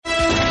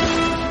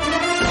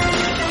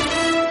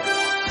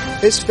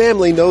His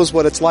family knows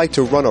what it's like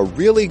to run a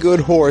really good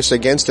horse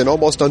against an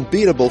almost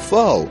unbeatable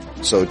foe.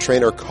 So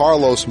trainer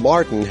Carlos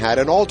Martin had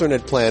an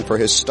alternate plan for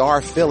his star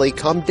filly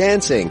Come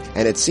Dancing,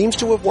 and it seems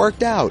to have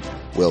worked out.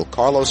 Will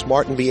Carlos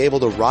Martin be able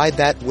to ride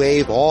that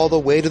wave all the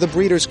way to the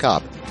Breeders'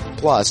 Cup?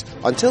 Plus,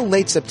 until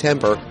late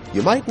September,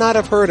 you might not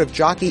have heard of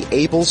jockey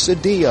Abel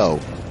Cedillo.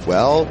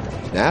 Well,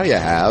 now you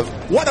have.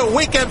 What a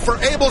weekend for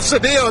Abel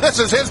Cedillo. This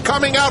is his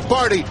coming out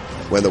party.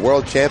 When the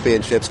World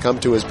Championships come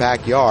to his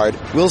backyard,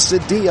 will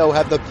Cedillo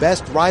have the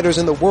best riders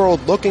in the world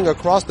looking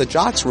across the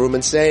jocks room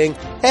and saying,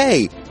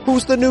 "Hey,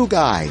 who's the new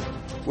guy?"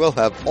 We'll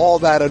have all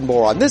that and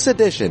more on this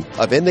edition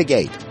of In the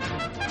Gate.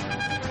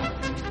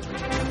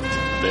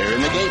 They're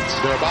in the gates.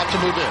 They're about to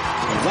move in.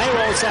 Way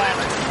rolls out.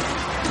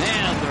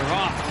 And they're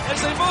off. As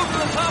they move to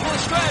the top of the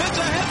stretch, it's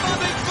a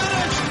head-bobbing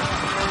finish.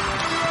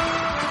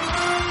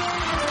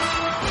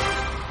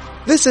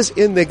 This is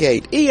In the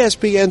Gate,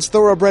 ESPN's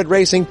Thoroughbred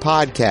Racing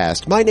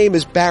podcast. My name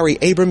is Barry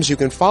Abrams. You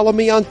can follow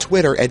me on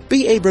Twitter at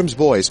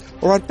 @BAbramsVoice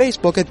or on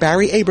Facebook at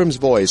Barry Abrams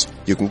Voice.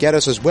 You can get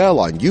us as well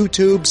on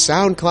YouTube,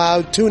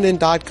 SoundCloud,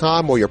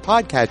 TuneIn.com or your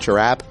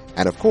podcatcher app,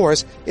 and of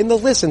course, in the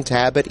Listen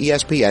tab at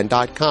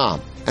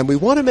ESPN.com. And we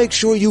want to make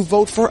sure you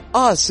vote for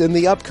us in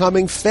the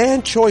upcoming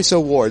Fan Choice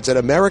Awards at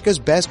America's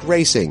Best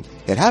Racing.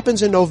 It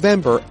happens in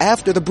November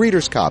after the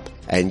Breeders' Cup.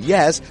 And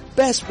yes,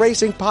 Best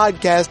Racing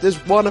Podcast is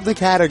one of the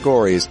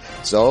categories.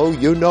 So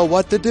you know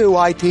what to do,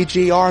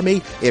 ITG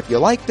Army. If you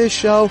like this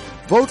show,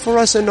 vote for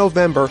us in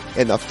November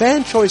in the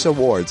Fan Choice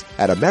Awards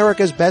at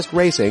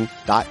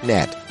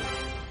americasbestracing.net.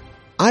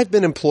 I've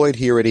been employed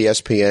here at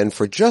ESPN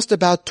for just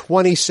about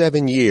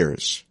 27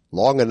 years.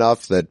 Long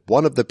enough that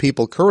one of the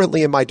people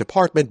currently in my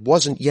department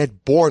wasn't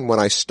yet born when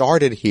I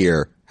started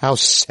here. How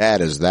sad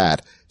is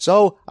that?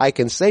 So I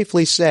can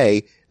safely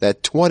say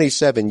that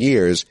 27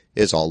 years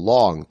is a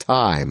long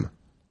time.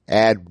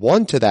 Add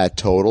 1 to that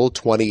total,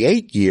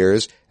 28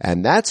 years,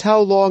 and that's how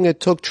long it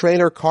took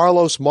trainer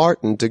Carlos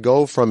Martin to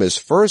go from his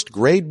first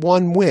Grade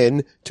 1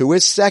 win to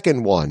his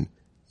second one.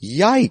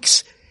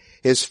 Yikes!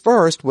 His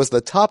first was the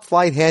Top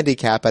Flight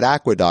Handicap at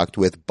Aqueduct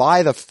with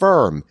By the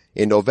Firm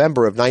in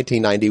November of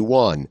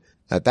 1991.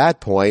 At that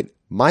point,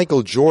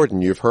 Michael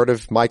Jordan, you've heard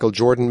of Michael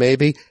Jordan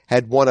maybe,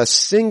 had won a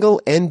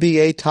single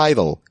NBA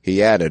title.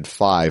 He added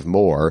 5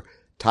 more.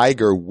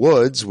 Tiger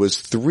Woods was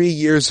 3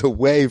 years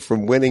away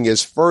from winning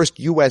his first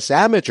U.S.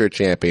 Amateur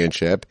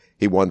Championship.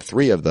 He won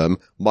 3 of them,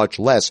 much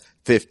less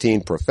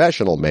 15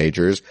 professional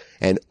majors.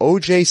 And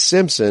O.J.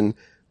 Simpson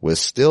was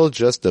still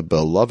just a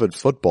beloved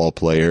football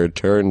player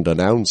turned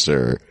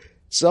announcer.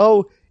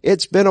 So,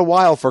 it's been a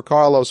while for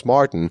Carlos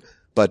Martin,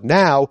 but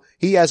now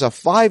he has a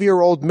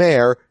 5-year-old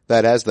mare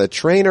that has the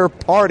trainer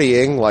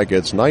partying like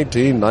it's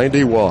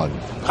 1991.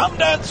 Come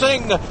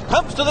Dancing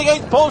comes to the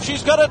 8th pole.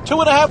 She's got a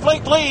 2.5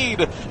 length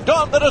lead.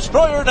 Dawn the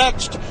Destroyer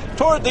next.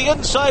 Toward the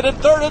inside and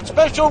third in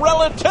Special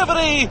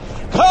Relativity.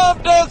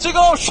 Come Dancing.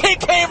 Oh, she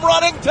came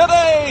running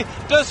today.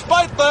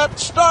 Despite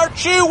that start,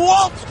 she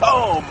waltzed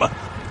home.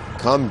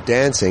 Come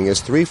Dancing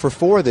is 3 for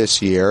 4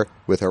 this year,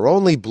 with her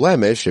only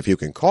blemish, if you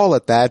can call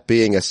it that,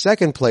 being a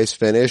second-place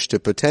finish to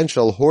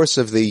potential Horse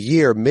of the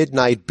Year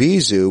Midnight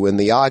Bijou in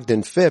the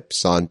Ogden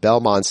Phipps on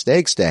Belmont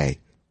Stakes Day.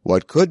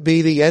 What could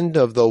be the end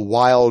of the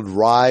wild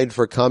ride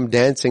for Come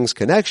Dancing's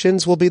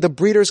connections will be the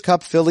Breeders'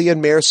 Cup Filly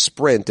Mare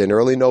Sprint in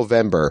early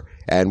November,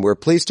 and we're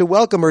pleased to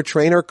welcome her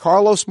trainer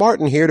Carlos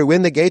Martin here to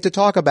In the Gate to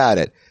talk about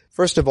it.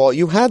 First of all,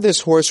 you had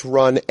this horse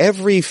run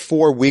every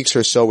 4 weeks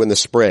or so in the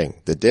spring.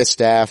 The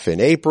Distaff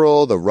in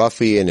April, the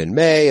Ruffian in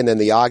May, and then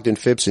the Ogden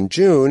Phipps in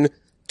June.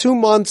 2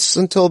 months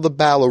until the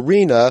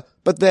Ballerina,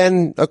 but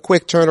then a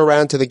quick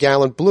turnaround to the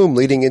Gallant Bloom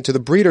leading into the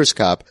Breeders'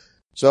 Cup.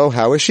 So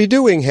how is she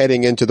doing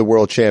heading into the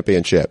World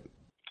Championship?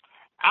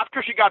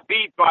 After she got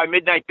beat by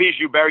Midnight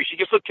Bijou, Barry, she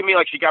just looked to me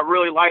like she got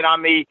really light on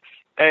me.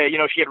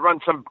 She had run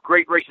some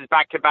great races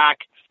back-to-back,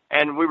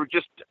 and we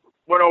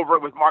went over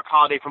it with Mark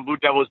Holliday from Blue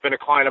Devil, who's been a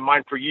client of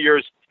mine for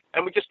years.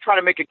 And we just try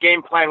to make a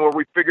game plan where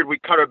we figured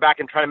we'd cut her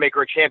back and try to make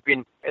her a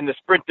champion in the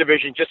sprint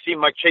division. Just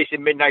seemed like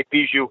chasing Midnight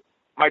Bijou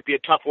might be a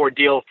tough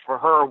ordeal for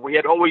her. We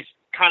had always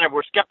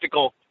were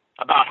skeptical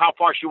about how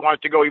far she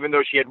wanted to go, even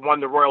though she had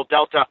won the Royal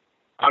Delta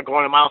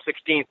going a mile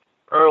 16th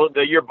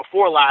the year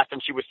before last,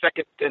 and she was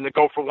second in the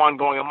Go for One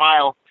going a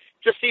mile.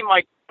 Just seemed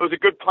like it was a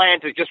good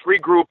plan to just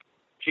regroup.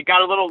 She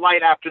got a little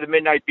light after the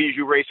Midnight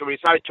Bijou race, so we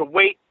decided to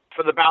wait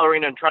for the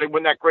Ballerina and try to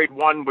win that Grade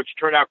 1, which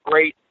turned out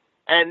great.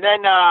 And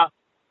then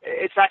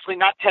it's actually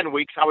not 10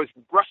 weeks. I was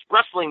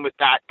wrestling with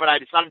that, but I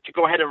decided to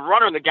go ahead and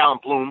run her in the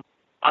Gallant Bloom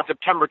on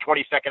September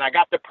 22nd. I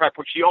got the prep,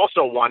 which she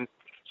also won.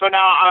 So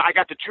now I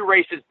got the 2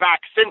 races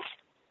back since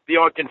the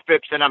Ogden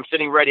Phipps, and I'm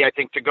sitting ready, I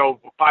think, to go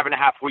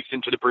 5.5 weeks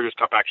into the Breeders'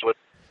 Cup, actually.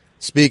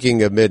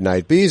 Speaking of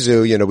Midnight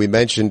Bijou, we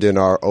mentioned in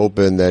our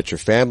open that your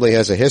family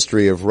has a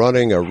history of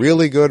running a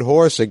really good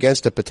horse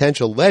against a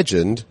potential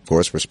legend. Of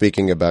course, we're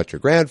speaking about your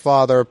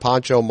grandfather,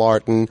 Pancho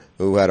Martin,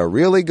 who had a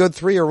really good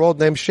 3-year-old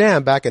named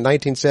Sham back in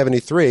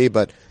 1973,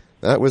 but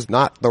that was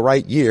not the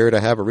right year to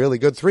have a really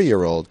good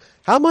 3-year-old.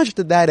 How much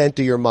did that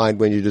enter your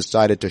mind when you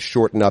decided to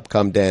shorten up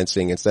Come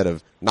Dancing instead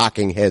of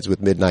knocking heads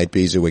with Midnight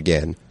Bijou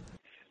again?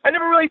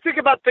 really think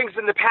about things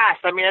in the past.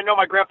 I mean, I know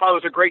my grandfather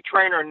was a great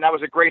trainer, and that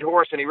was a great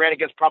horse, and he ran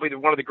against probably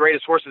one of the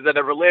greatest horses that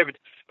ever lived.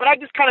 But I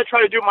just kind of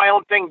try to do my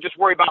own thing, just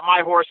worry about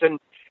my horse, and,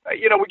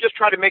 we just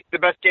try to make the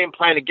best game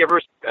plan to give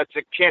her a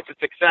chance at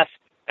success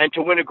and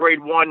to win a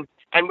Grade 1.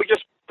 And we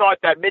just thought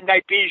that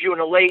Midnight Bijou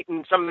and the late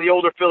and some of the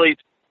older fillies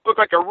looked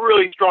like a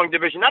really strong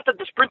division. Not that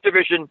the sprint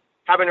division,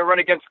 having to run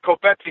against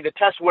Cofetzi, the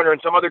test winner, and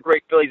some other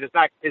great fillies is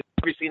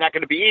obviously not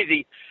going to be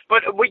easy.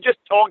 But we just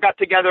all got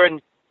together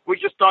and we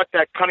just thought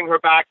that cutting her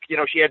back,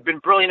 she had been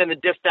brilliant in the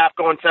distaff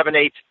going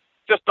 7/8.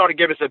 Just thought to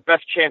give us the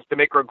best chance to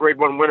make her a Grade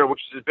 1 winner,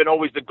 which has been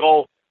always the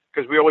goal,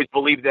 because we always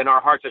believed in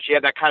our hearts that she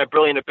had that kind of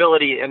brilliant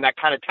ability and that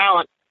kind of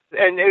talent.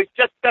 And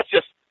that's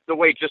just the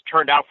way it just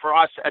turned out for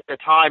us at the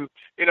time.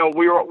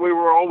 We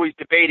were always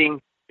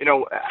debating,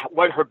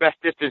 what her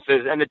best distance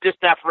is. And the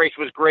distaff race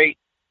was great.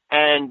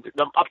 And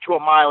up to a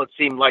mile, it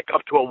seemed like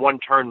up to a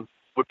 1-turn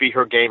would be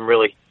her game,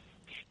 really.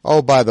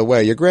 Oh, by the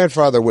way, your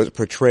grandfather was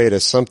portrayed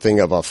as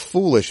something of a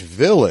foolish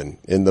villain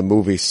in the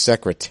movie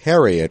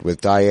Secretariat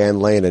with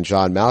Diane Lane and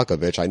John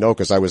Malkovich. I know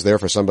because I was there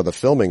for some of the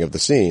filming of the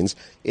scenes.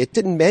 It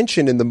didn't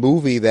mention in the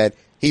movie that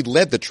he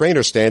led the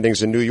trainer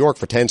standings in New York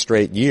for 10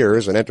 straight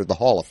years and entered the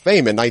Hall of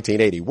Fame in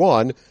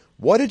 1981.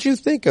 What did you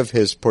think of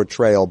his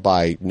portrayal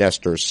by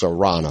Nestor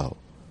Serrano?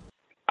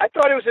 I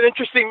thought it was an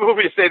interesting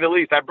movie, to say the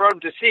least. I brought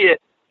him to see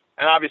it,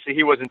 and obviously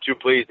he wasn't too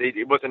pleased.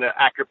 It wasn't an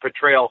accurate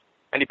portrayal.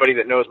 Anybody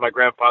that knows my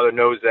grandfather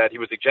knows that he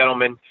was a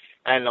gentleman,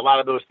 and a lot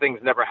of those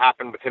things never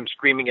happened with him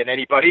screaming at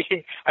anybody.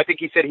 I think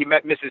he said he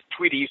met Mrs.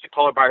 Tweedy, he used to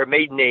call her by her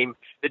maiden name,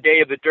 the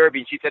day of the Derby,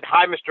 and she said,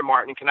 "Hi, Mr.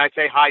 Martin, can I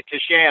say hi to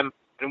Sham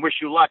and wish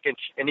you luck?"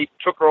 And he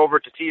took her over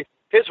to see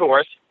his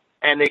horse,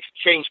 and they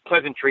exchanged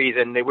pleasantries,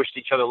 and they wished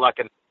each other luck.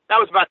 And that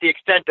was about the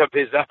extent of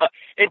his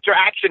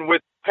interaction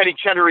with Penny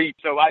Chenery.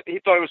 So he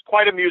thought it was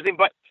quite amusing.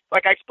 But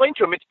like I explained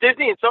to him, it's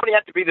Disney, and somebody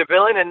had to be the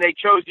villain, and they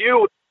chose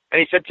you. And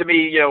he said to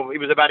me, he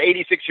was about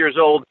 86 years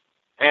old,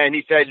 and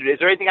he said, "Is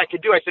there anything I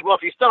could do?" I said, "Well,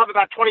 if you still have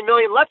about 20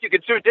 million left, you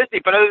could sue Disney.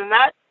 But other than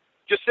that,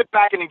 just sit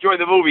back and enjoy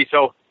the movie."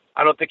 So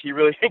I don't think he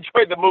really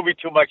enjoyed the movie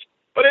too much.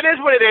 But it is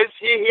what it is.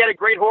 He had a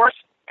great horse,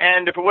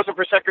 and if it wasn't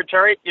for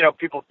Secretariat,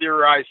 people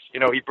theorize,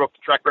 he broke the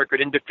track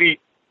record in defeat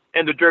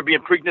in the Derby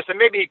and Preakness, and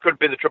maybe he could have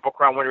been the Triple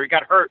Crown winner. He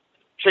got hurt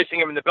chasing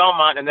him in the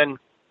Belmont, and then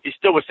he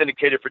still was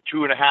syndicated for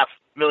 $2.5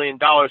 million,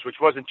 which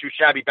wasn't too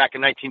shabby back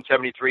in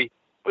 1973.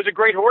 It was a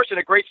great horse and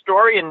a great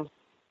story, and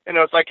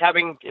it's like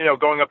having,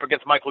 going up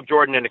against Michael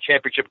Jordan in a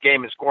championship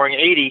game and scoring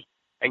 80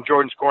 and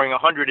Jordan scoring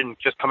 100 and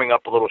just coming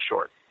up a little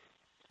short.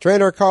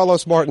 Trainer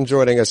Carlos Martin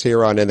joining us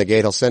here on In the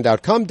Gate. He'll send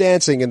out Come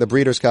Dancing in the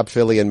Breeders' Cup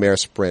Filly Mare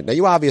Sprint. Now,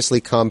 you obviously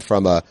come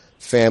from a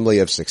family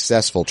of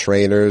successful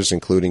trainers,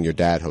 including your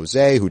dad,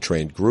 Jose, who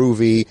trained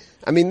Groovy.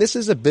 I mean, this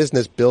is a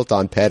business built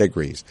on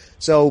pedigrees.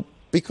 So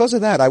because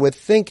of that, I would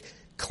think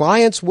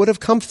clients would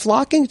have come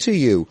flocking to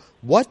you.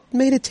 What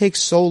made it take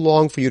so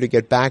long for you to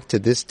get back to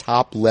this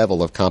top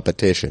level of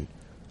competition?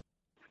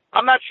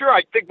 I'm not sure.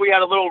 I think we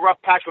had a little rough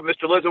patch with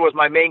Mr. Lizzo was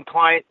my main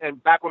client,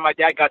 and back when my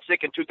dad got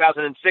sick in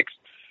 2006,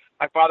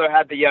 my father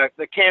had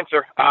the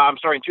cancer,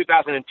 in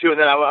 2002, and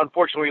then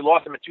unfortunately we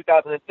lost him in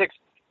 2006.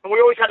 And we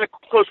always had a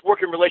close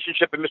working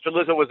relationship, and Mr.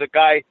 Lizzo was a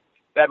guy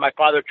that my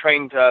father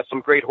trained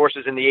some great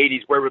horses in the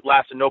 80s, Wayward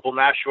Lass and Noble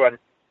Nashua, and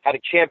had a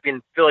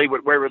champion filly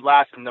with Wayward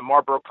Lass and the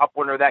Marlboro Cup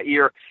winner that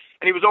year.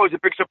 And he was always a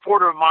big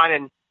supporter of mine,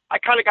 and I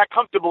kind of got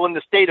comfortable in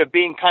the state of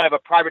being kind of a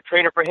private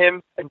trainer for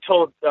him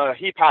until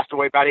he passed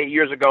away about 8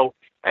 years ago.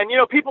 And,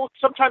 people,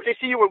 sometimes they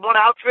see you with one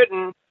outfit,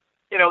 and,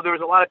 there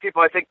was a lot of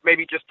people I think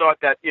maybe just thought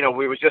that, it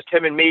was just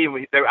him and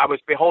me. I was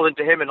beholden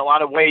to him in a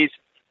lot of ways.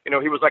 He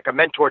was like a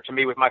mentor to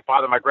me with my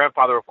father, my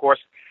grandfather, of course.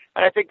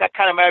 And I think that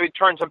kind of maybe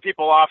turned some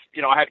people off.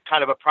 I had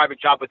kind of a private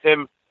job with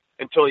him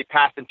until he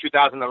passed in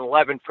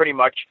 2011, pretty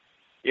much.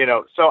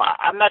 So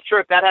I'm not sure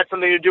if that had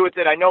something to do with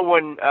it. I know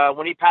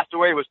when he passed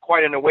away, it was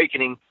quite an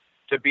awakening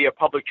to be a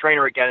public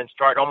trainer again and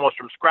start almost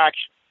from scratch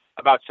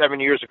about 7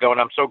 years ago.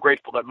 And I'm so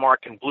grateful that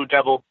Mark and Blue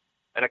Devil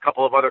and a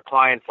couple of other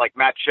clients like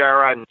Matt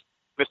Shara and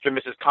Mr. and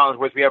Mrs.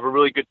 Collinsworth, we have a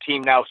really good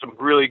team now, some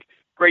really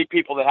great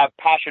people that have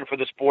passion for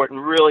the sport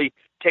and really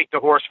take the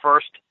horse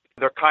first.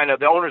 They're kind of,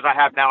 the owners I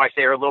have now, I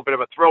say, are a little bit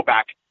of a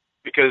throwback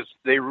because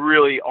they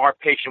really are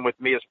patient with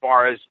me as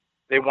far as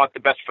they want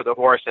the best for the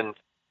horse. And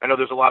I know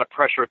there's a lot of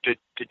pressure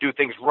to do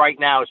things right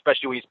now,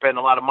 especially when you spend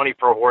a lot of money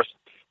for a horse.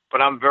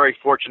 But I'm very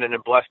fortunate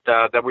and blessed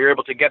that we were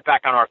able to get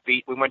back on our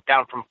feet. We went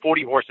down from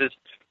 40 horses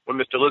when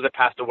Mr. Lizza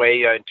passed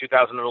away in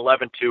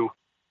 2011 to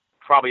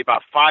probably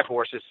about 5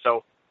 horses.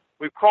 So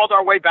we've crawled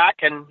our way back,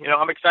 and,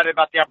 I'm excited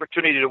about the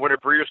opportunity to win a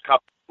Breeders'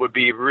 Cup. Would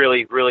be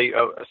really, really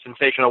a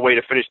sensational way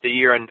to finish the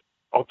year, and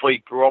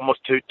hopefully grow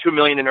almost to $2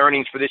 million in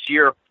earnings for this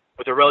year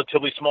with a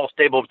relatively small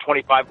stable of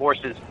 25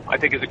 horses. I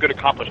think is a good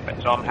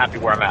accomplishment, so I'm happy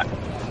where I'm at.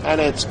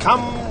 And it's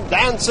Come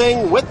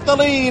Dancing with the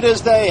lead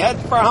as they head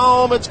for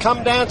home. It's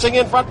Come Dancing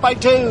in front by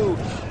 2.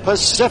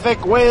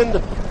 Pacific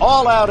Wind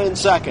all out in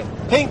second.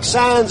 Pink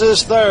Sands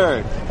is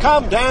third.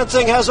 Come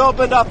Dancing has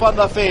opened up on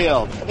the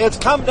field. It's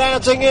Come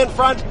Dancing in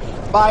front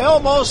by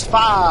almost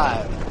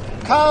 5.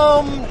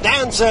 Come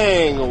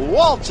Dancing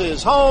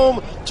waltzes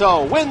home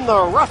to win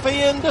the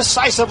Ruffian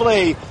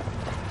decisively.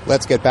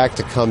 Let's get back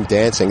to Come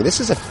Dancing. This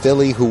is a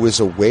filly who was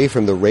away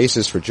from the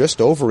races for just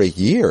over a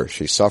year.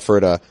 She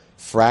suffered a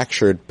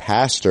fractured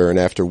pastern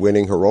after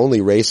winning her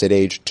only race at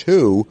age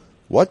 2.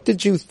 What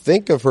did you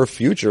think of her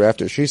future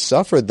after she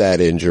suffered that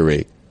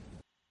injury?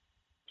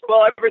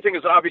 Well, everything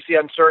is obviously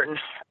uncertain.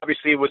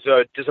 Obviously, it was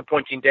a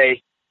disappointing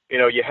day. You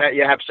know, you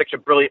have such a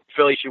brilliant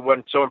filly. She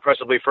won so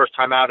impressively first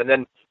time out, and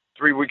then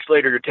 3 weeks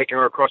later, you're taking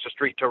her across the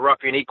street to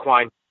Ruffian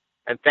Equine.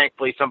 And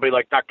thankfully, somebody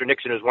like Dr.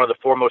 Nixon, who's one of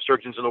the foremost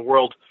surgeons in the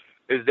world,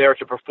 is there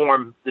to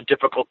perform the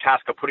difficult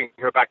task of putting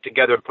her back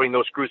together and putting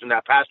those screws in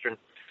that pastern.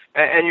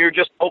 And you're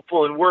just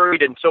hopeful and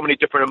worried, and so many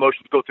different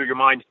emotions go through your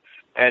mind.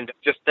 And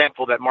just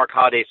thankful that Mark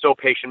Holliday is so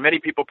patient. Many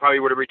people probably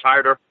would have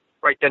retired her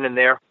right then and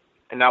there,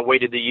 and now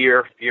waited the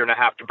year and a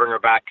half to bring her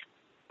back.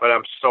 But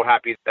I'm so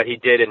happy that he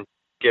did and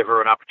give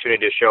her an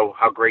opportunity to show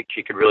how great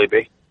she could really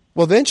be.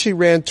 Well, then she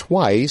ran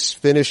twice,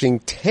 finishing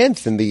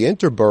 10th in the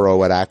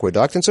Interborough at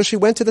Aqueduct, and so she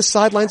went to the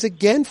sidelines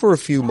again for a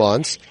few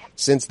months.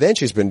 Since then,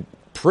 she's been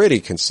pretty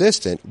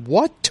consistent.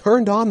 What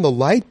turned on the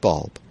light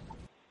bulb?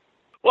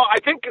 Well, I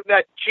think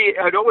that she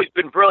had always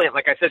been brilliant.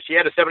 Like I said, she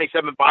had a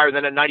 77 buyer,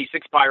 then a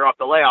 96 buyer off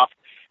the layoff.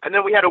 And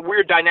then we had a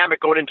weird dynamic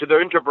going into the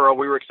Interborough.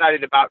 We were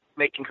excited about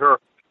making her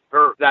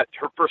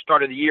first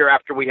start of the year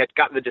after we had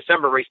gotten the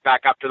December race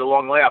back after the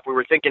long layoff. We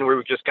were thinking we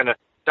were just going to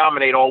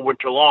dominate all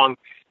winter long.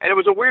 And it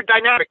was a weird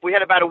dynamic. We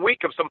had about a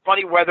week of some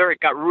funny weather. It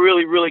got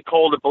really, really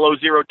cold at below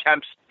zero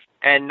temps.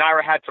 And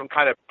Naira had some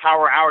kind of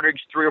power outage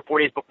 3 or 4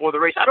 days before the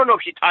race. I don't know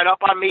if she tied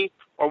up on me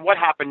or what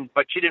happened,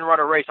 but she didn't run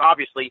a race,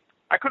 obviously.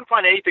 I couldn't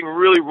find anything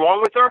really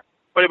wrong with her,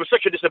 but it was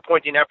such a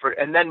disappointing effort.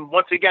 And then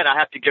once again, I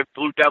have to give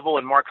Blue Devil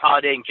and Mark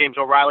Holliday and James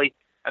O'Reilly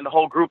and the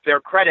whole group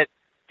their credit.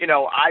 You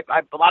know,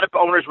 a lot of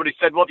owners would have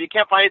said, well, if you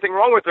can't find anything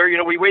wrong with her, you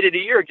know, we waited a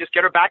year, just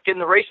get her back in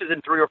the races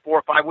in 3 or 4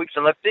 or 5 weeks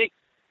and let's see.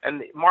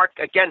 And Mark,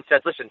 again,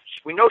 said, listen,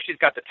 we know she's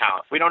got the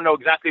talent. We don't know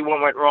exactly what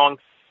went wrong,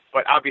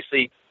 but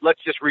obviously,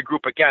 let's just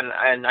regroup again.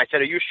 And I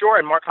said, are you sure?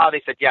 And Mark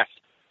Holliday said, yes.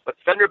 Let's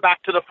send her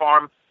back to the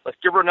farm. Let's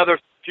give her another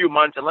few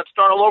months, and let's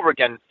start all over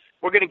again.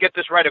 We're going to get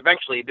this right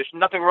eventually. There's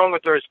nothing wrong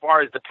with her as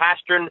far as the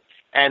pastern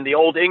and the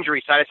old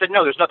injury side. I said,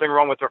 no, there's nothing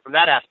wrong with her from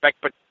that aspect,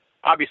 but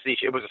obviously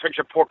it was such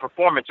a poor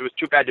performance. It was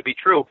too bad to be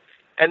true.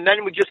 And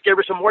then we just gave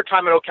her some more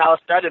time at Ocala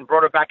and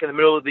brought her back in the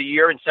middle of the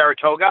year in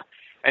Saratoga,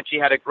 and she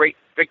had a great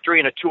victory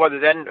and a 2 other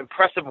than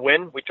impressive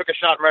win. We took a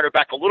shot and ran her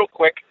back a little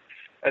quick,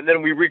 and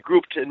then we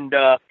regrouped and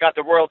got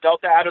the Royal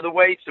Delta out of the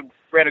way, so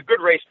ran a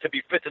good race to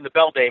be 5th in the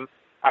Beldame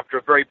after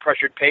a very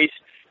pressured pace.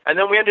 And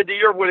then we ended the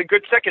year with a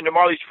good second to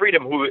Marley's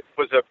Freedom, who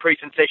was a pretty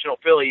sensational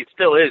filly. It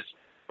still is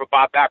for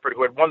Bob Baffert,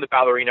 who had won the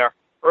Ballerina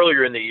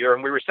earlier in the year.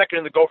 And we were second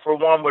in the Gopher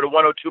 1 with a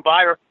 102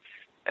 buyer.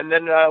 And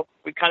then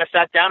we kind of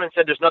sat down and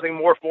said, there's nothing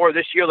more for her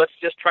this year. Let's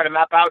just try to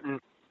map out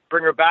and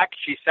bring her back.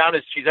 She's sound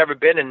as she's ever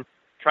been and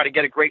try to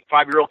get a great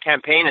 5-year-old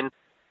campaign. And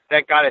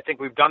thank God, I think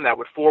we've done that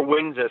with 4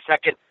 wins, a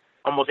second,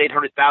 almost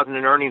 $800,000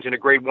 in earnings, and a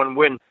grade 1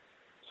 win.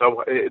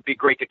 So it'd be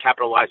great to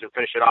capitalize and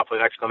finish it off with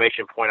an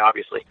exclamation point,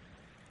 obviously.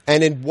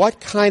 And in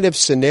what kind of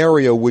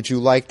scenario would you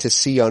like to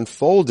see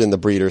unfold in the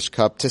Breeders'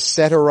 Cup to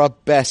set her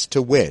up best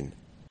to win?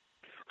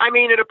 I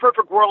mean, in a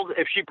perfect world,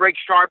 if she breaks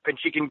sharp and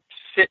she can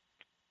sit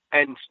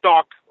and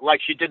stalk like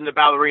she did in the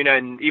Ballerina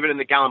and even in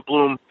the Gallant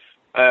Bloom,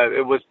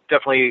 it was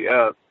definitely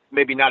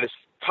maybe not as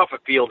tough a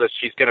field as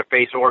she's going to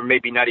face, or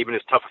maybe not even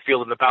as tough a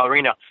field in the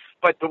Ballerina.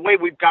 But the way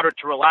we've got her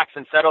to relax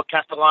and settle,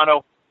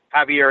 Castellano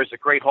Javier is a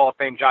great Hall of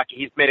Fame jockey.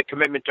 He's made a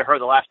commitment to her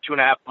the last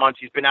 2.5 months.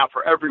 He's been out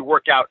for every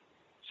workout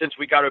since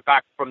we got her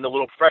back from the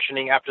little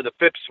freshening after the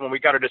Phipps when we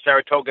got her to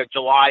Saratoga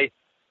July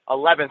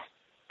 11th,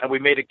 and we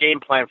made a game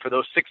plan for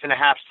those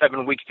 6.5,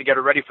 7 weeks to get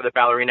her ready for the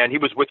Ballerina, and he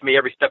was with me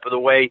every step of the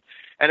way.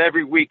 And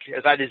every week,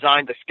 as I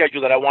designed the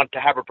schedule that I wanted to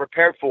have her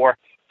prepared for,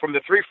 from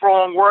the 3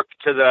 furlong work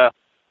to the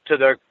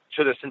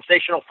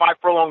sensational 5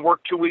 furlong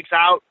work 2 weeks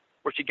out,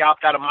 where she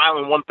galloped out a mile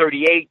in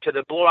 1:38, to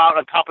the blowout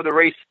on top of the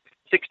race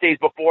 6 days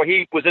before,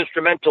 he was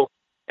instrumental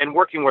in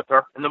working with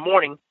her in the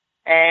morning.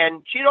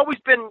 And she'd always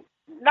been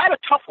not a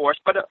tough horse,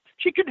 but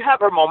she could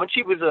have her moments.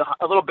 She was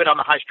a little bit on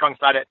the high-strung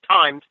side at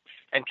times,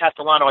 and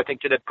Castellano, I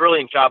think, did a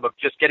brilliant job of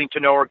just getting to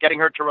know her, getting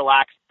her to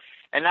relax.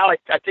 And now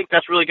I think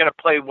that's really going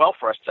to play well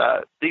for us.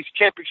 These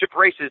championship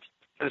races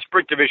in the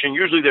sprint division,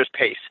 usually there's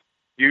pace.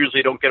 You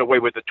usually don't get away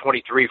with the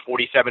 23,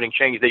 47 and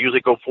change. They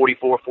usually go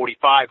 44,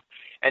 45.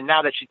 And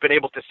now that she's been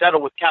able to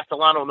settle with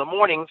Castellano in the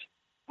mornings,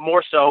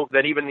 more so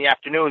than even in the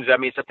afternoons, I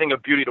mean, it's a thing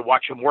of beauty to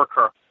watch him work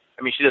her.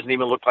 I mean, she doesn't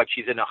even look like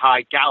she's in a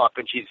high gallop,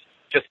 and she's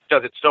just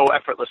does it so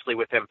effortlessly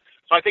with him.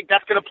 So I think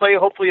that's going to play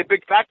hopefully a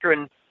big factor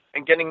in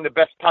getting the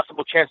best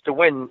possible chance to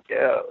win.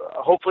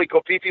 Hopefully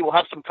Kofifi will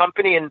have some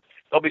company, and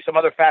there'll be some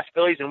other fast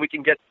fillies, and we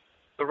can get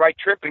the right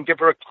trip and give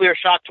her a clear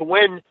shot to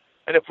win.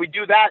 And if we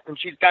do that, and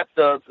she's got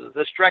the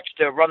stretch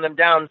to run them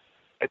down,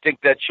 I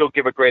think that she'll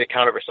give a great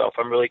account of herself.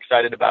 I'm really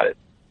excited about it.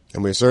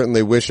 And we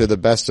certainly wish her the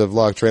best of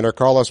luck. Trainer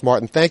Carlos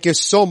Martin, thank you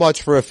so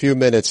much for a few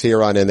minutes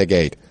here on In the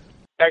Gate.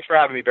 Thanks for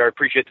having me, Barry.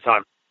 Appreciate the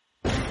time.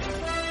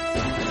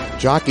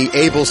 Jockey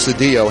Abel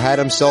Cedillo had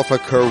himself a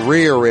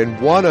career in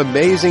one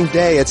amazing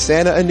day at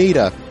Santa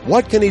Anita.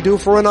 What can he do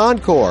for an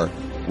encore?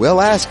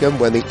 We'll ask him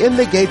when the In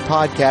the Gate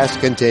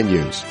podcast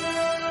continues.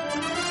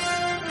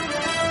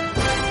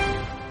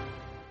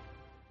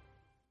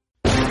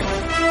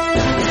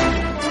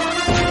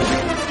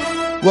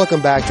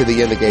 Welcome back to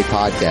the In the Gate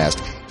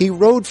podcast. He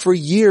rode for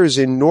years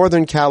in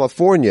Northern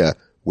California,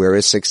 where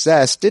his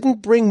success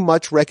didn't bring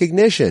much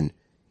recognition.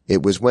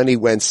 It was when he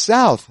went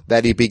south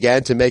that he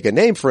began to make a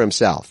name for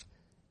himself.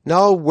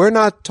 No, we're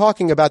not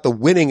talking about the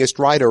winningest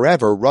rider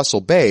ever,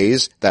 Russell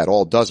Bays, that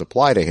all does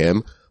apply to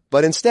him,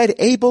 but instead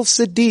Abel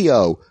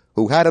Cedillo,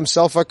 who had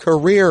himself a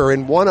career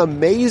in one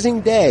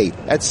amazing day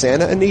at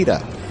Santa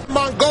Anita.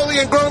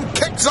 Mongolian Groom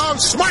kicks on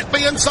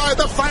smartly inside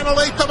the final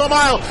eighth of a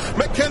mile.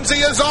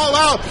 McKenzie is all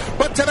out,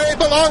 but today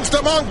belongs to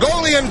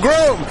Mongolian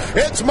Groom.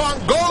 It's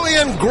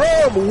Mongolian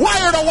Groom,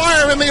 wire to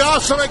wire in the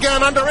awesome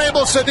again under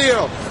Abel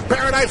Cedillo.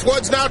 Paradise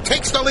Woods now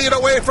takes the lead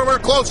away from her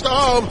close to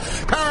home.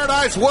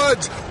 Paradise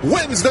Woods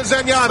wins the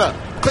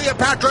Zenyatta.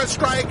 Cleopatra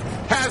Strike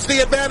has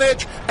the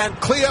advantage, and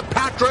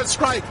Cleopatra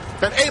Strike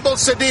and Abel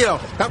Cedillo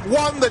have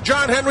won the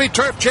John Henry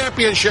Turf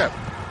Championship.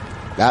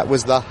 That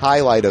was the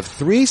highlight of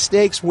 3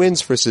 stakes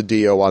wins for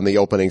Cedillo on the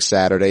opening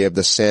Saturday of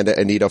the Santa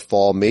Anita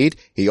Fall Meet.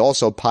 He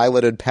also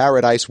piloted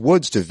Paradise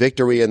Woods to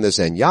victory in the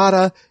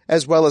Zenyatta,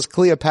 as well as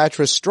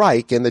Cleopatra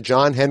Strike in the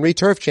John Henry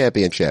Turf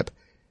Championship.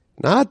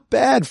 Not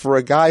bad for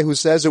a guy who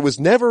says it was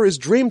never his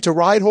dream to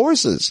ride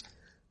horses.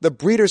 The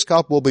Breeders'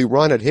 Cup will be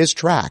run at his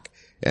track,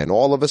 and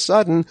all of a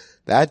sudden,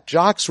 that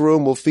Jocks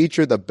Room will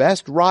feature the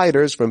best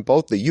riders from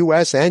both the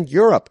U.S. and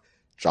Europe.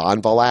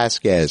 John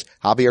Velasquez,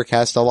 Javier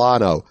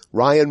Castellano,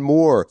 Ryan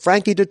Moore,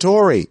 Frankie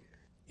Dettori.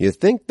 You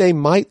think they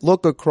might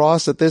look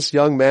across at this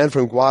young man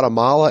from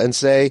Guatemala and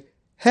say,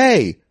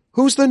 hey,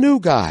 who's the new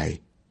guy?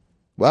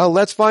 Well,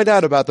 let's find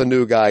out about the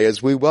new guy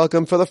as we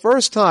welcome for the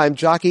first time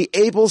jockey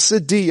Abel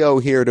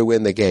Cedillo here to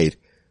Win the Gate.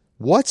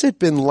 What's it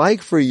been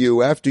like for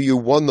you after you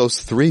won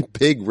those 3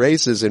 big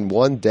races in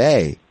one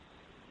day?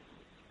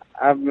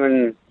 I've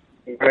been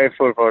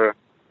grateful for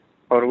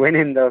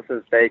winning those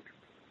stakes.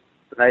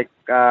 Like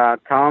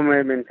Tom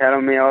has been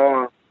telling me,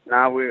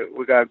 now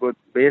we got good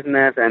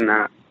business, and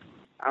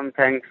I'm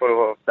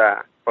thankful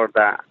for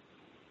that.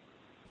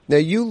 Now,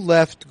 you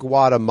left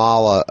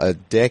Guatemala a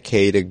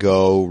decade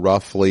ago,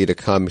 roughly, to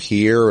come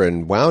here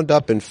and wound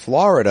up in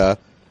Florida,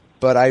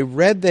 but I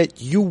read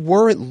that you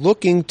weren't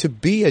looking to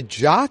be a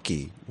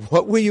jockey.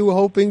 What were you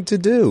hoping to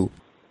do?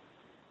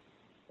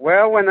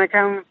 Well, when I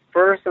come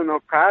first in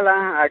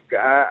Ocala,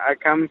 I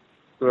come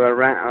to a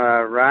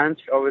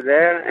ranch over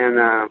there,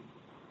 and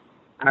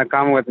I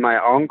come with my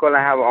uncle. I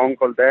have an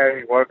uncle there.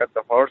 He works at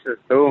the horses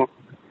too.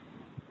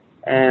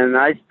 And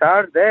I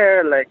start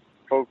there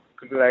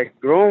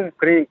groom,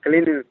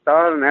 cleaning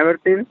stall and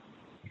everything.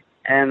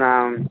 And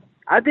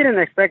I didn't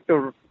expect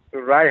to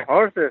ride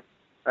horses.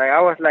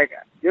 I was like,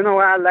 you know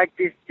what, I like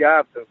this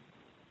job, to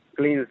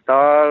clean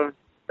stall,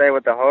 stay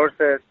with the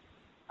horses.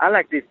 I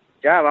like this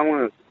job. I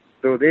want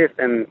to do this.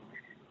 And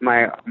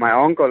my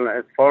uncle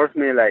forced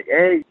me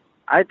hey,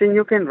 I think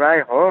you can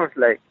ride horse.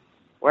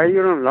 Why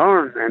you don't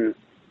learn? And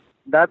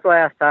that's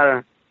why I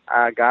started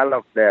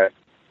Gallop there.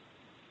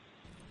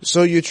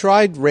 So you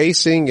tried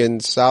racing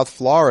in South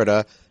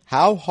Florida.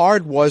 How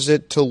hard was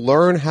it to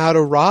learn how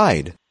to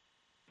ride?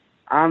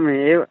 I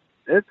mean,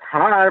 it's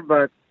hard,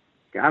 but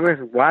I was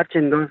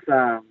watching those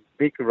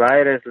big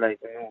riders like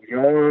New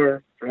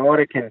York,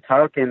 Florida,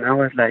 Kentucky, and I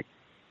was like,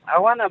 I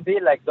want to be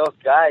like those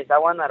guys. I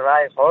want to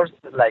ride horses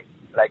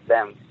like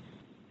them.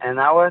 And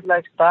I was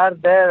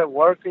start there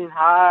working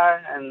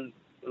hard and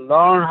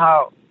learn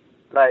how,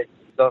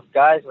 those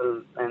guys,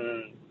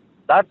 and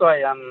that's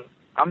why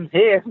I'm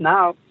here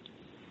now.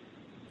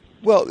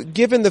 Well,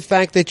 given the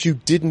fact that you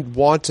didn't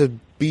want to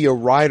be a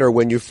rider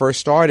when you first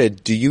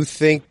started, do you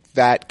think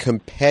that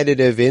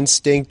competitive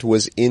instinct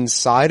was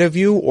inside of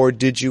you, or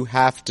did you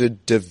have to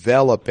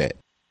develop it?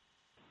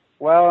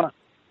 Well,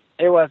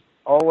 it was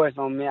always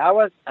on me. I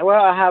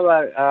have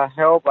a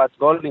help at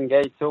Golden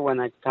Gate too when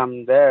I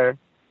come there,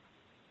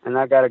 and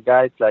I got a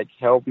guys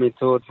help me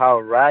too how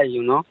to ride,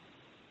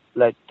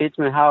 teach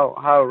me how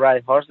to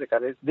ride horses.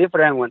 Because it's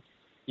different when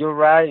you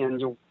ride and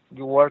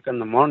you work in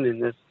the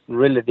morning. It's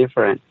really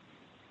different.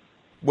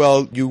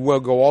 Well, you will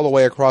go all the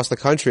way across the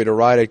country to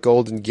ride at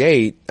Golden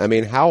Gate. I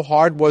mean, how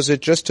hard was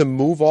it just to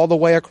move all the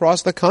way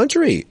across the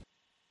country?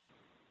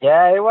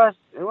 Yeah, it was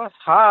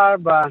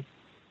hard, but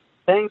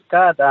thank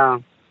God,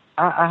 I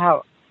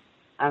have,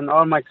 and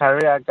all my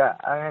career,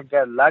 I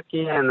got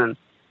lucky, and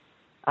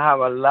I have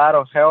a lot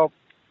of help,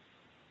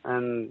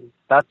 and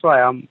that's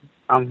why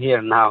I'm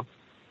here now.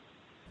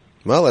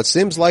 Well, it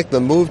seems like the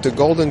move to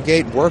Golden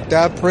Gate worked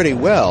out pretty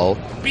well.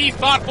 Be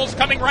Thoughtful's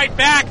coming right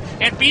back,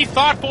 and Be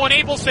Thoughtful and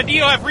Abel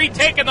Cedillo have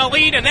retaken the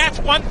lead, and that's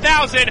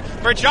 1,000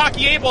 for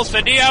jockey Abel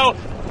Cedillo.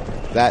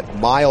 That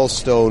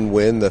milestone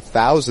win, the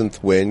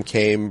 1,000th win,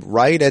 came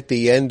right at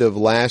the end of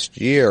last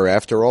year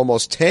after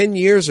almost 10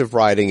 years of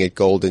riding at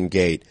Golden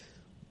Gate.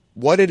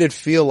 What did it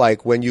feel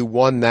like when you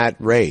won that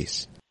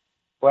race?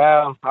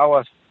 Well, I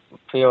was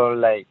feel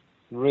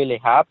really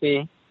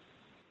happy.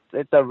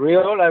 It's a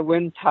real, I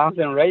win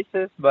 1,000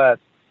 races, but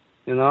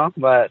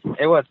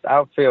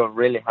I feel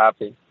really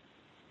happy.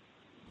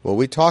 Well,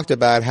 we talked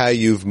about how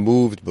you've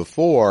moved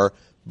before,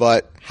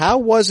 but how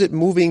was it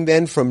moving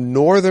then from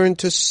Northern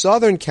to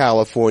Southern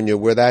California,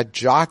 where that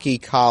jockey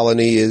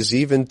colony is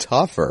even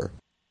tougher?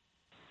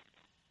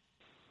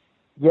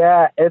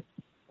 Yeah,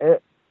 here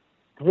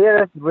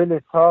it's really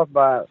tough,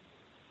 but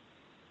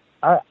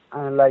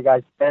like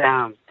I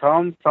said,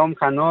 Tom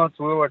Canut,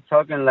 we were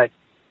talking like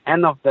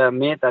end of the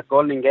meet at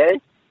Golden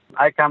Gate.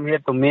 I come here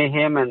to meet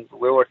him, and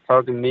we were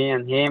talking, me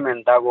and him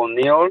and Doug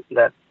O'Neill,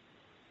 that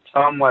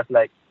Tom was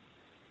like,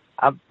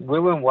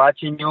 we've been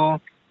watching you,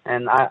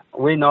 and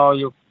we know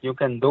you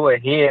can do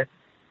it here.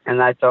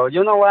 And I thought,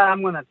 you know what,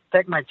 I'm going to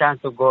take my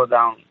chance to go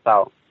down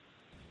south.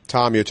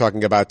 Tom, you're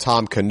talking about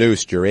Tom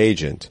Canoost, your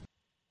agent.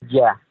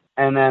 Yeah,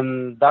 and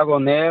then Doug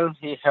O'Neill,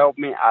 he helped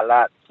me a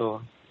lot to,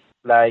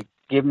 like,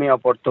 give me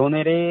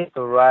opportunity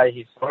to ride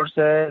his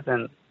horses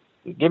and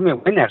give me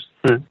winners.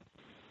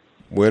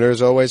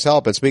 Winners always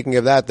help. And speaking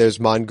of that, there's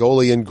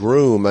Mongolian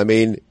Groom. I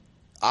mean,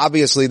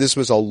 obviously this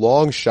was a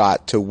long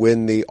shot to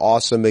win the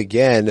Awesome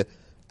again.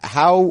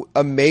 How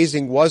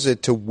amazing was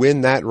it to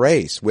win that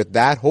race with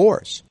that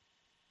horse?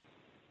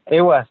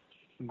 It was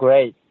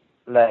great.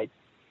 Like,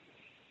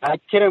 I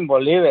couldn't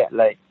believe it.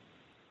 Like,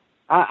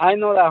 I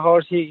know that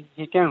horse, he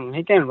can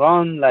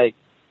run, like,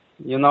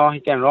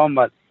 he can run,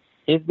 but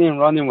he's been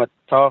running with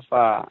tough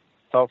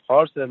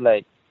horses,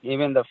 like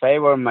even the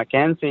favorite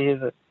Mackenzie,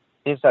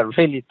 he's a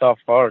really tough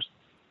horse.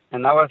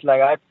 And I was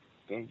like,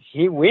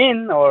 he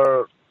win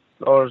or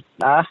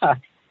I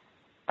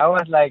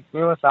was like, it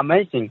was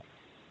amazing.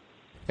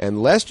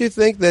 And lest you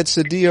think that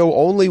Cedillo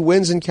only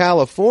wins in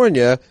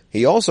California,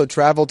 he also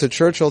traveled to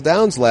Churchill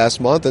Downs last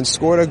month and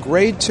scored a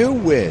Grade 2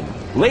 win.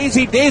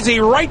 Lazy Daisy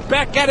right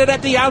back at it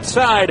at the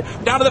outside.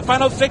 Down to the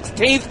final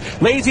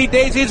 16th. Lazy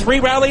Daisy's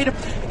re-rallied.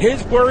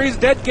 His worries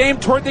dead game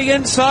toward the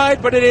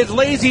inside, but it is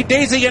Lazy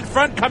Daisy in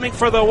front coming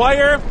for the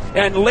wire,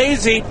 and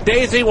Lazy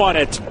Daisy won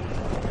it.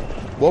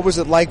 What was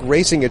it like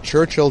racing at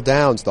Churchill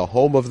Downs, the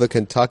home of the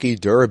Kentucky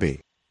Derby?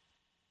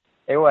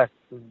 It was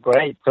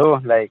great too.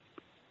 Like,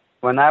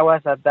 when I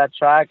was at that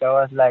track, I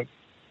was like,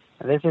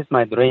 this is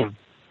my dream.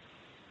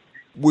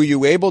 Were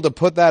you able to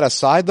put that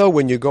aside, though,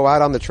 when you go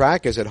out on the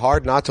track? Is it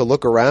hard not to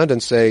look around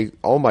and say,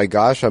 oh, my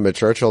gosh, I'm at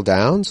Churchill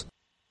Downs?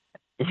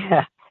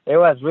 Yeah, it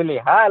was really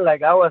hard.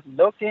 Like, I was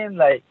looking,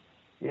 like,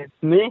 it's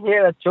me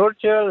here at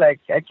Churchill.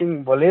 Like, I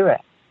can't believe it.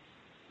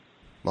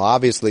 Well,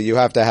 obviously, you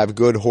have to have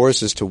good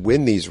horses to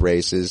win these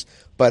races.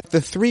 But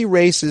the 3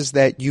 races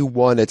that you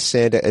won at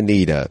Santa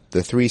Anita,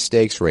 the 3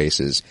 stakes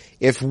races,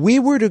 if we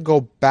were to go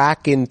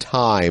back in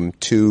time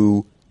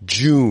to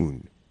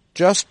June,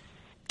 just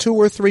 2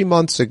 or 3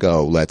 months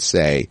ago, let's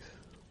say,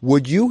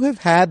 would you have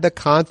had the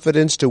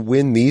confidence to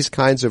win these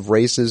kinds of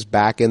races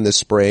back in the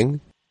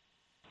spring?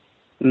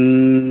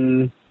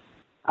 No.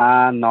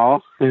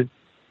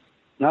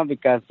 No,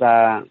 because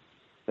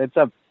it's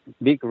a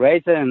big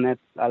race and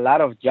it's a lot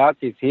of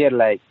jockeys here.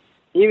 Like,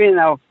 even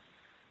now,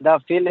 the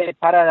Filly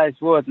Paradise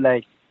Wood,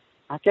 like,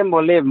 I can't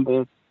believe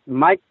it.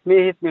 Mike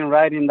Smith has been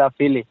riding the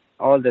Filly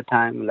all the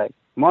time, like,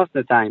 most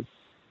of the time.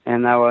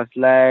 And I was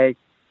like,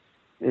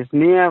 is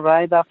me a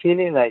ride the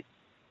Filly? Like,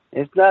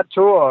 it's not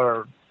true,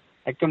 or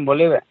I can't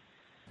believe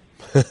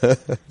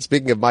it.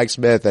 Speaking of Mike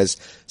Smith, as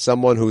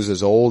someone who's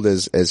as old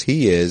as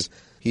he is,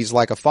 he's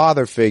like a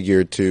father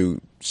figure to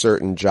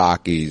certain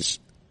jockeys.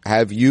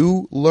 Have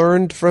you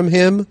learned from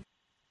him?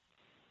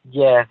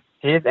 Yeah,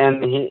 he's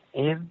been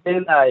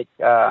like,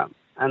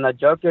 in the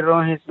jockey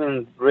room, he's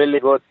been really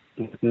good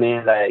with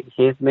me. Like,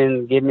 he's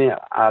been giving me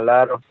a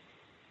lot of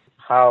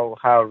how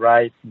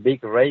ride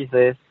big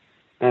races,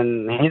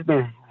 and he's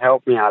been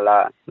helping me a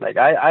lot. Like,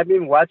 I've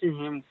been watching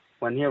him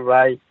when he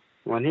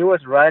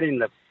was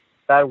riding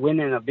start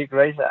winning a big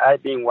race.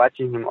 I've been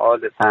watching him all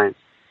the time.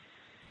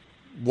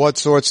 What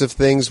sorts of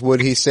things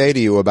would he say to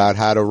you about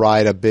how to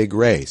ride a big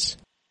race?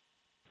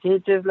 He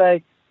just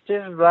ride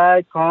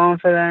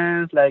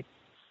confidence, like,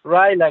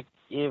 ride like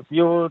if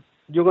you're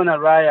gonna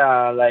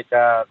ride like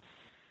a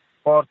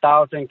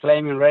 4,000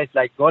 claiming race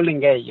like Golden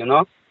Gate,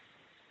 And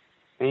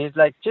he's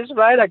like, just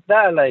ride like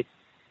that, like,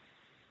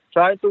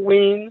 try to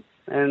win,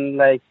 and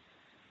like,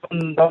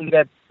 don't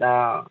get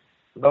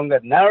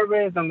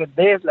nervous, don't get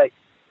this, like.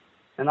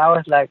 And I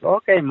was like,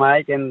 okay,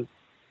 Mike, and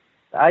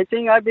I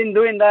think I've been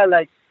doing that.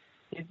 Like,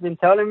 he's been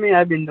telling me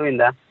I've been doing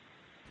that.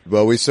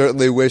 Well, we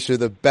certainly wish you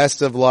the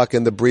best of luck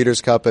in the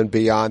Breeders' Cup and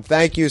beyond.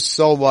 Thank you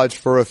so much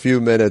for a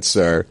few minutes,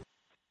 sir.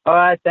 All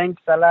right,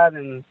 thanks a lot,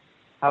 and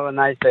have a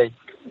nice day.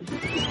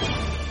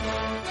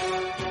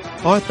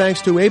 Our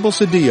thanks to Abel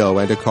Cedillo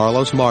and to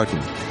Carlos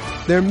Martin.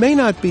 There may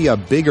not be a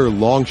bigger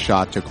long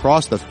shot to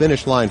cross the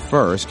finish line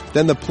first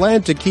than the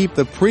plan to keep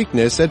the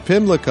Preakness at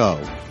Pimlico.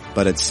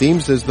 But it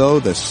seems as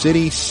though the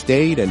City,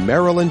 State, and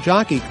Maryland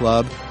Jockey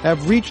Club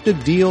have reached a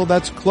deal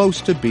that's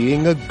close to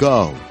being a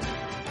go.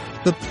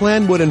 The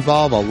plan would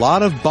involve a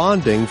lot of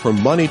bonding for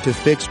money to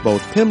fix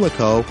both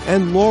Pimlico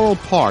and Laurel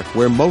Park,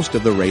 where most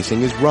of the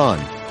racing is run.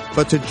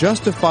 But to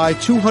justify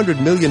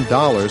 $200 million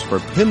for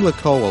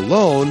Pimlico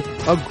alone,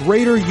 a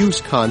greater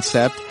use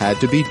concept had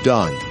to be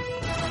done.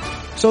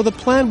 So the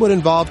plan would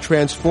involve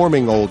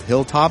transforming Old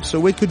Hilltop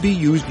so it could be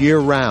used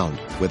year-round,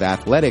 with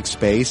athletic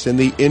space in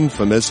the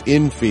infamous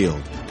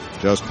infield.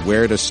 Just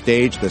where to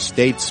stage the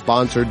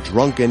state-sponsored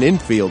Drunken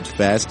Infield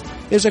Fest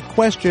is a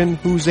question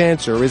whose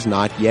answer is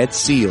not yet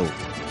sealed.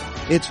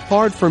 It's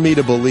hard for me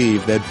to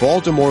believe that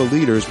Baltimore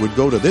leaders would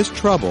go to this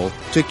trouble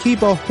to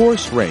keep a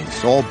horse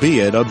race,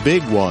 albeit a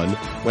big one,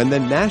 when the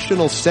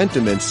national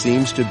sentiment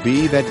seems to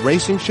be that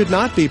racing should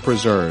not be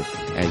preserved.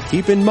 And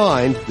keep in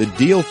mind, the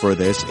deal for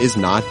this is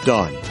not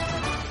done.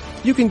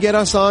 You can get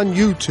us on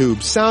YouTube,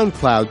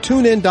 SoundCloud,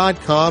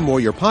 TuneIn.com, or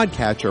your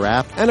podcatcher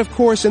app, and of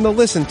course in the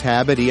Listen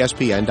tab at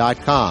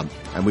ESPN.com.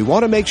 And we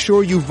want to make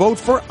sure you vote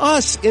for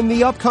us in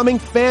the upcoming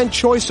Fan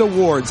Choice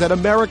Awards at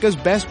America's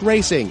Best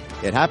Racing.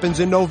 It happens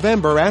in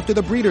November after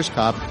the Breeders'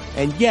 Cup.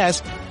 And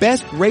yes,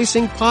 Best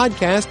Racing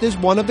Podcast is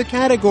one of the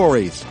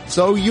categories.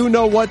 So you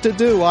know what to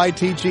do,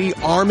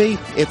 ITG Army.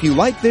 If you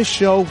like this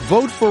show,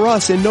 vote for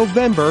us in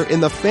November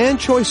in the Fan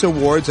Choice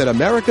Awards at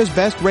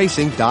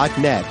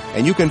americasbestracing.net.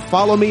 And you can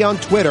follow me on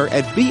Twitter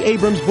at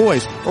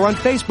 @BAbramsVoice or on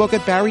Facebook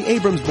at Barry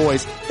Abrams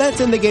Voice. That's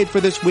In the Gate for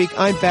this week.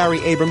 I'm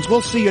Barry Abrams.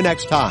 We'll see you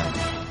next time.